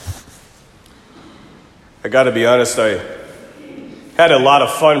I got to be honest, I had a lot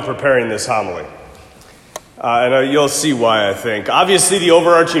of fun preparing this homily. And you'll see why, I think. Obviously, the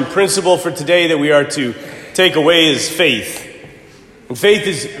overarching principle for today that we are to take away is faith. And faith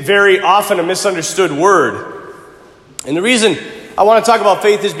is very often a misunderstood word. And the reason I want to talk about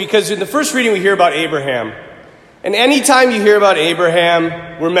faith is because in the first reading we hear about Abraham. And anytime you hear about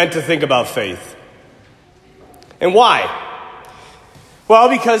Abraham, we're meant to think about faith. And why? Well,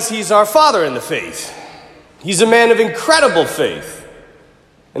 because he's our father in the faith. He's a man of incredible faith.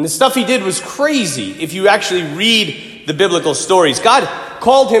 And the stuff he did was crazy if you actually read the biblical stories. God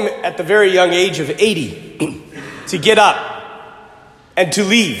called him at the very young age of 80 to get up and to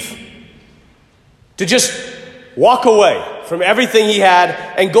leave. To just walk away from everything he had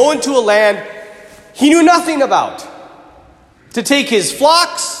and go into a land he knew nothing about. To take his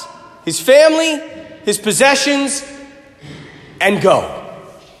flocks, his family, his possessions, and go.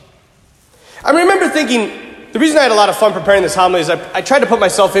 I remember thinking, the reason I had a lot of fun preparing this homily is I tried to put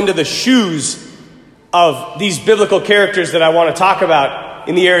myself into the shoes of these biblical characters that I want to talk about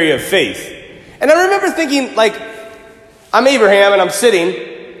in the area of faith. And I remember thinking, I'm Abraham and I'm sitting,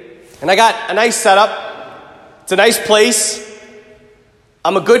 and I got a nice setup. It's a nice place.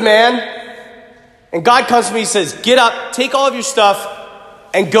 I'm a good man. And God comes to me and says, get up, take all of your stuff,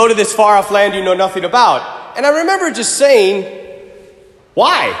 and go to this far off land you know nothing about. And I remember just saying,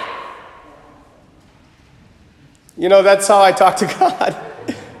 why? You know, that's how I talk to God.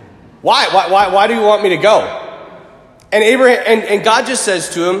 Why do you want me to go? And Abraham and God just says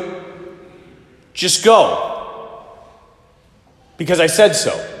to him, just go. Because I said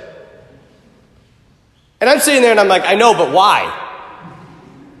so. And I'm sitting there and I'm like, I know, but why?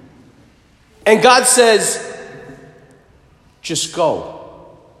 And God says, just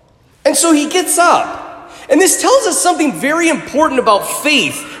go. And so he gets up. And this tells us something very important about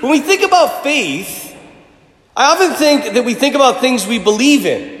faith. When we think about faith, I often think that we think about things we believe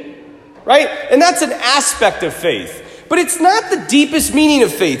in, right? And that's an aspect of faith. But it's not the deepest meaning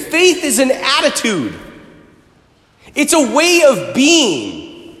of faith. Faith is an attitude. It's a way of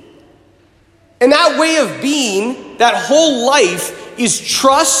being. And that way of being, that whole life, is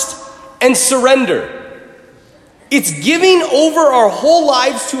trust and surrender. It's giving over our whole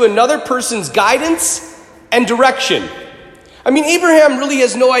lives to another person's guidance and direction. I mean, Abraham really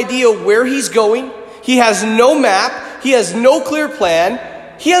has no idea where he's going. He has no map. He has no clear plan.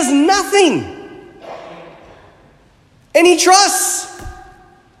 He has nothing. And he trusts.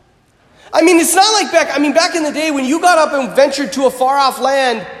 I mean, it's not like back in the day when you got up and ventured to a far off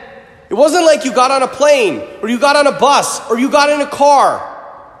land, it wasn't like you got on a plane or you got on a bus or you got in a car.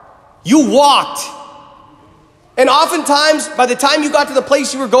 You walked. And oftentimes, by the time you got to the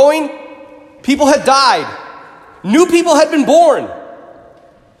place you were going, people had died. New people had been born.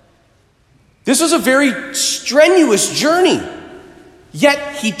 This was a very strenuous journey.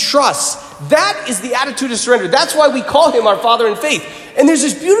 Yet he trusts. That is the attitude of surrender. That's why we call him our Father in faith. And there's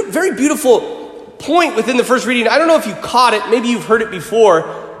this very beautiful point within the first reading. I don't know if you caught it. Maybe you've heard it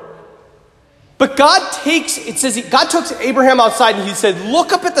before. But God took Abraham outside and he said,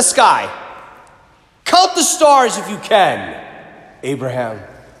 look up at the sky. Count the stars if you can, Abraham.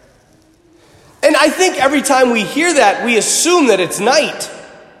 And I think every time we hear that, we assume that it's night.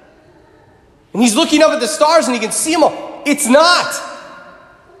 And he's looking up at the stars and he can see them all. It's not.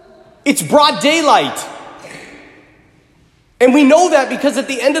 It's broad daylight. And we know that because at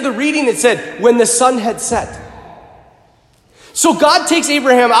the end of the reading it said, when the sun had set. So God takes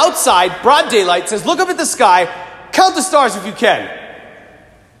Abraham outside, broad daylight, says, look up at the sky, count the stars if you can.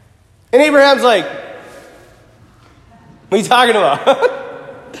 And Abraham's like, what are you talking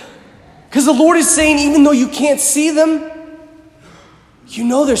about? Because the Lord is saying, even though you can't see them, you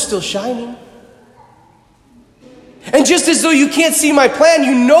know they're still shining. And just as though you can't see my plan,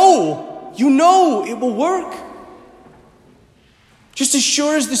 you know it will work. Just as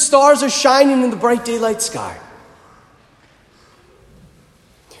sure as the stars are shining in the bright daylight sky.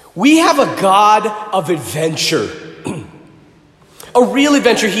 We have a God of adventure. A real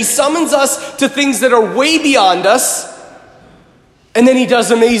adventure. He summons us to things that are way beyond us. And then he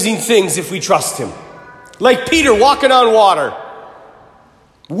does amazing things if we trust him. Like Peter walking on water.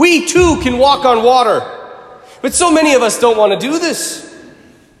 We too can walk on water. But so many of us don't want to do this.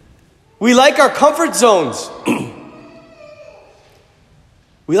 We like our comfort zones.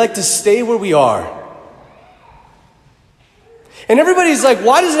 We like to stay where we are. And everybody's like,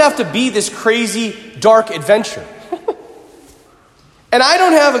 why does it have to be this crazy, dark adventure? And I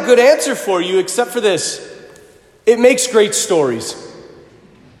don't have a good answer for you except for this. It makes great stories.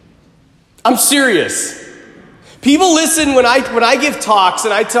 I'm serious. People listen when I give talks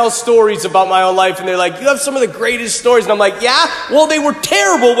and I tell stories about my own life, and they're like, you have some of the greatest stories. And I'm like, yeah? Well, they were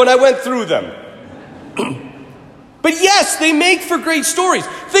terrible when I went through them. But yes, they make for great stories.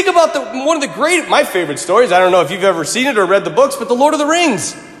 Think about my favorite stories. I don't know if you've ever seen it or read the books, but The Lord of the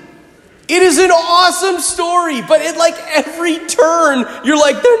Rings. It is an awesome story, but at like every turn, you're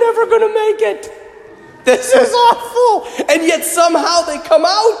like, they're never going to make it. This is awful. And yet somehow they come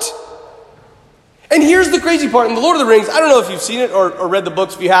out. And here's the crazy part. In The Lord of the Rings, I don't know if you've seen it or read the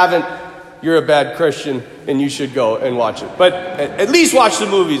books. If you haven't, you're a bad Christian and you should go and watch it. But at least watch the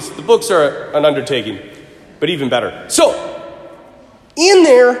movies. The books are an undertaking, but even better. So, in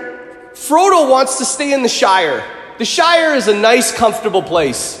there, Frodo wants to stay in the Shire. The Shire is a nice, comfortable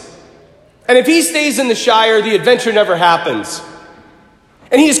place. And if he stays in the Shire, the adventure never happens.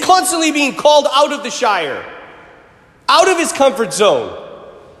 And he is constantly being called out of the Shire, out of his comfort zone.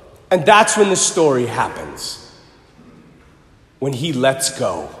 And that's when the story happens. When he lets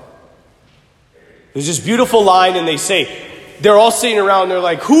go. There's this beautiful line, and they're all sitting around, they're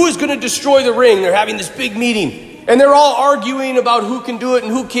like, who is going to destroy the ring? They're having this big meeting. And they're all arguing about who can do it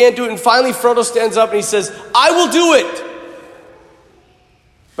and who can't do it. And finally, Frodo stands up and he says, I will do it.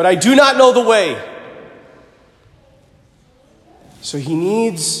 But I do not know the way. So he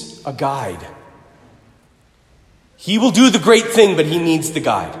needs a guide. He will do the great thing, but he needs the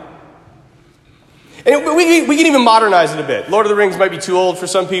guide. And we can even modernize it a bit. Lord of the Rings might be too old for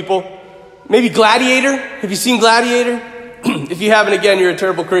some people. Maybe Gladiator. Have you seen Gladiator? If you haven't, again, you're a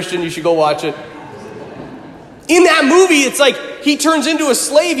terrible Christian. You should go watch it. In that movie, it's like he turns into a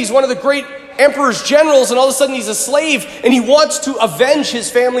slave. He's one of the great emperor's generals, and all of a sudden he's a slave, and he wants to avenge his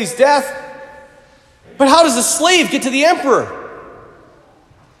family's death. But how does a slave get to the emperor?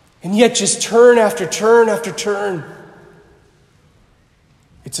 And yet just turn after turn after turn.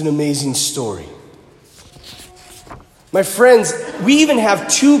 It's an amazing story. My friends, we even have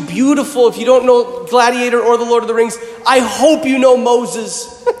two beautiful, if you don't know Gladiator or The Lord of the Rings, I hope you know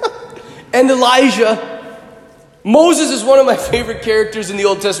Moses and Elijah. Moses is one of my favorite characters in the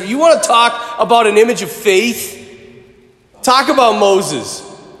Old Testament. You want to talk about an image of faith? Talk about Moses.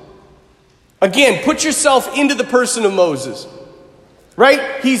 Again, put yourself into the person of Moses.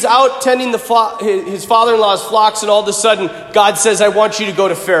 Right? He's out tending his father-in-law's flocks, and all of a sudden, God says, I want you to go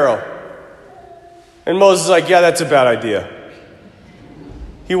to Pharaoh. And Moses is like, yeah, that's a bad idea.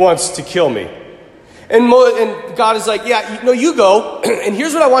 He wants to kill me. And God is like, yeah, no, you go. And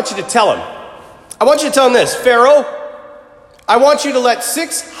here's what I want you to tell him. I want you to tell him this. Pharaoh, I want you to let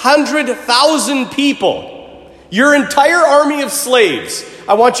 600,000 people, your entire army of slaves,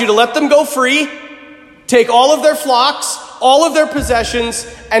 I want you to let them go free, take all of their flocks, all of their possessions,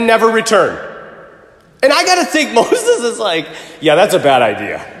 and never return. And I got to think Moses is like, yeah, that's a bad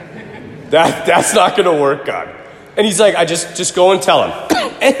idea. That's not going to work, God. And he's like, I just go and tell him.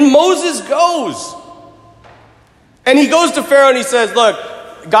 And Moses goes. And he goes to Pharaoh and he says, look,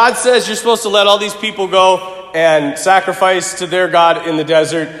 God says you're supposed to let all these people go and sacrifice to their God in the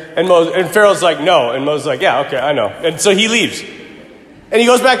desert. And Pharaoh's like, no. And Moses is like, yeah, okay, I know. And so he leaves. And he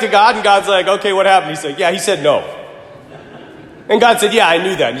goes back to God, and God's like, okay, what happened? He's like, yeah, he said no. And God said, yeah, I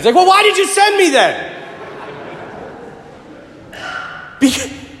knew that. And he's like, well, why did you send me then?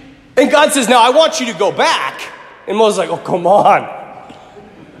 And God says, now I want you to go back. And Moses is like, oh, come on.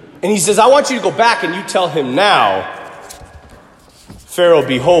 And he says, I want you to go back and you tell him now, Pharaoh,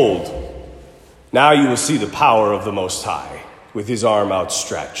 behold, now you will see the power of the Most High with his arm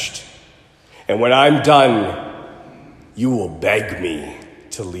outstretched. And when I'm done, you will beg me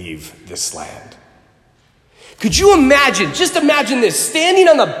to leave this land. Could you imagine, just imagine this, standing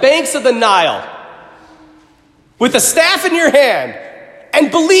on the banks of the Nile with a staff in your hand and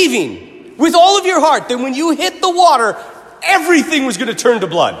believing with all of your heart that when you hit the water, everything was going to turn to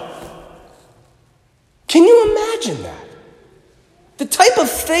blood. Can you imagine that? The type of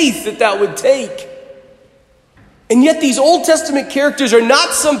faith that would take. And yet these Old Testament characters are not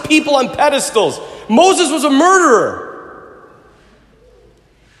some people on pedestals. Moses was a murderer.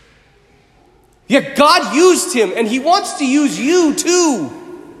 Yet God used him, and he wants to use you too.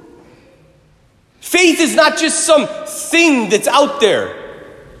 Faith is not just some thing that's out there.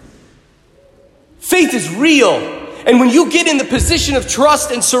 Faith is real. And when you get in the position of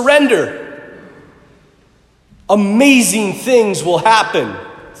trust and surrender, amazing things will happen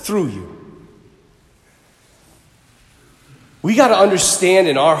through you. We got to understand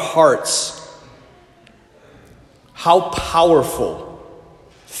in our hearts how powerful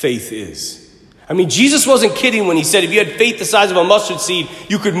faith is. I mean, Jesus wasn't kidding when he said if you had faith the size of a mustard seed,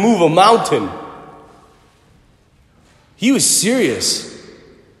 you could move a mountain. He was serious.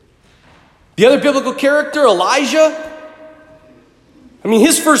 The other biblical character, Elijah, I mean,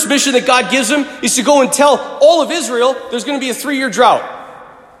 his first mission that God gives him is to go and tell all of Israel there's going to be a 3-year drought.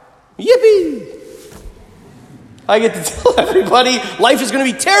 Yippee! I get to tell everybody life is going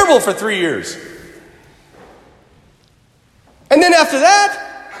to be terrible for 3 years. And then after that,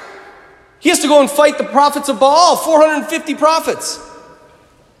 he has to go and fight the prophets of Baal, 450 prophets.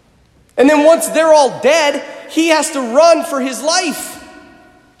 And then once they're all dead, he has to run for his life.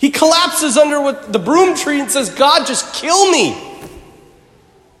 He collapses under the broom tree and says, God, just kill me.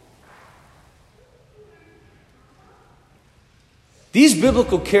 These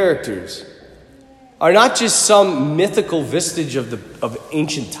biblical characters are not just some mythical vestige of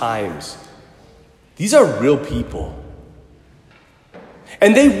ancient times. These are real people.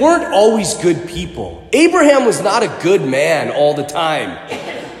 And they weren't always good people. Abraham was not a good man all the time.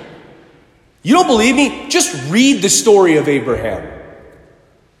 You don't believe me? Just read the story of Abraham.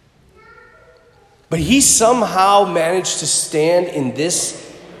 But he somehow managed to stand in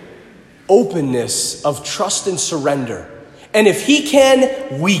this openness of trust and surrender. And if he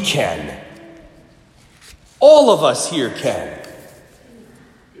can, we can. All of us here can.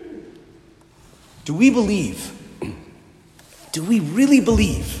 Do we believe? Do we really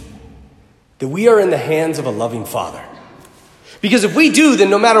believe that we are in the hands of a loving Father? Because if we do, then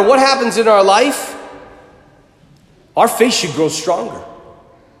no matter what happens in our life, our faith should grow stronger.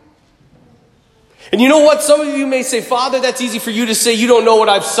 And you know what? Some of you may say, Father, that's easy for you to say. You don't know what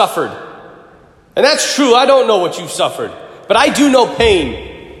I've suffered. And that's true. I don't know what you've suffered. But I do know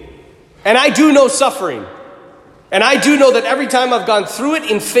pain. And I do know suffering. And I do know that every time I've gone through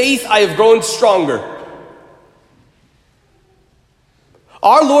it in faith, I have grown stronger.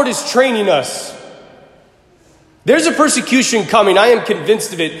 Our Lord is training us. There's a persecution coming. I am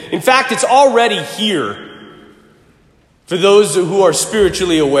convinced of it. In fact, it's already here for those who are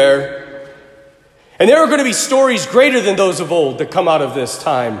spiritually aware. And there are going to be stories greater than those of old that come out of this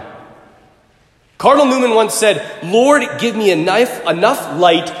time. Cardinal Newman once said, Lord, give me enough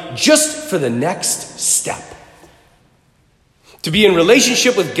light just for the next step. To be in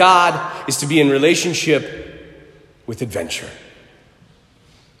relationship with God is to be in relationship with adventure.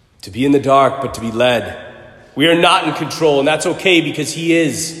 To be in the dark, but to be led. We are not in control, and that's okay because he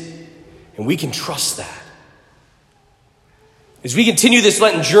is. And we can trust that. As we continue this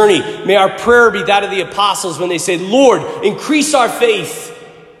Lenten journey, may our prayer be that of the apostles when they say, Lord, increase our faith.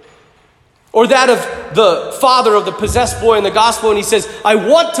 Or that of the father of the possessed boy in the gospel, and he says, I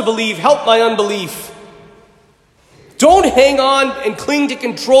want to believe, help my unbelief. Don't hang on and cling to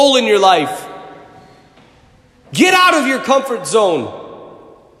control in your life. Get out of your comfort zone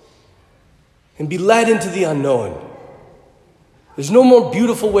and be led into the unknown. There's no more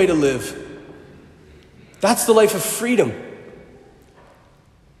beautiful way to live. That's the life of freedom.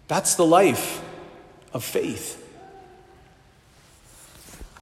 That's the life of faith.